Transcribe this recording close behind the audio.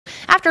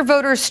After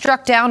voters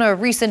struck down a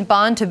recent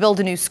bond to build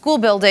a new school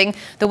building,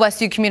 the West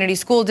Sioux Community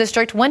School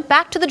District went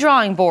back to the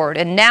drawing board,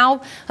 and now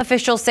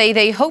officials say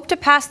they hope to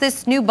pass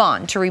this new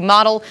bond to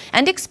remodel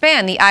and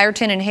expand the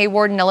Ironton and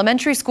Haywarden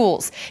elementary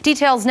schools.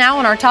 Details now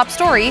on our top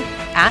story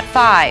at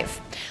 5.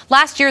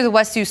 Last year, the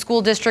West Sioux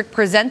School District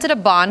presented a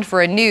bond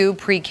for a new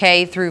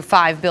pre-K through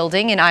 5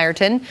 building in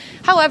Ironton.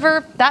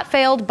 However, that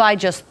failed by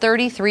just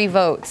 33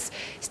 votes.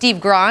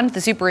 Steve Grand,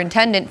 the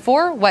superintendent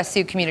for West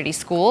Sioux Community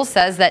Schools,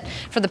 says that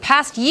for the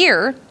past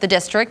year, the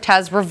district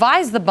has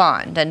revised the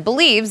bond and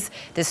believes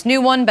this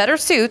new one better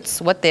suits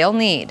what they'll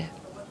need.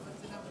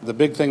 The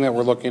big thing that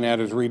we're looking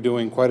at is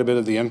redoing quite a bit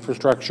of the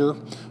infrastructure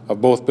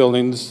of both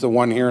buildings, the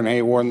one here in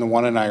Haywarden, the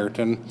one in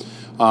Ironton.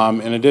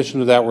 In addition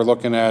to that, we're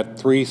looking at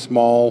 3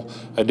 small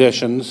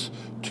additions,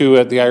 2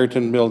 at the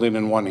Ironton building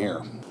and 1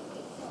 here.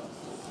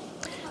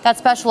 That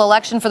special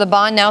election for the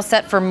bond now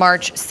set for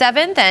March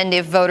 7th, and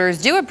if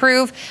voters do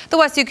approve, the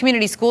West Sioux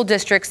Community School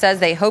District says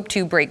they hope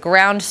to break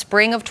ground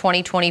spring of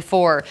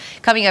 2024.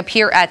 Coming up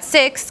here at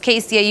 6,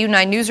 KCAU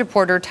 9 News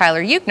reporter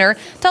Tyler Euchner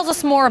tells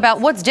us more about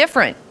what's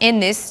different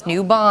in this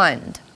new bond.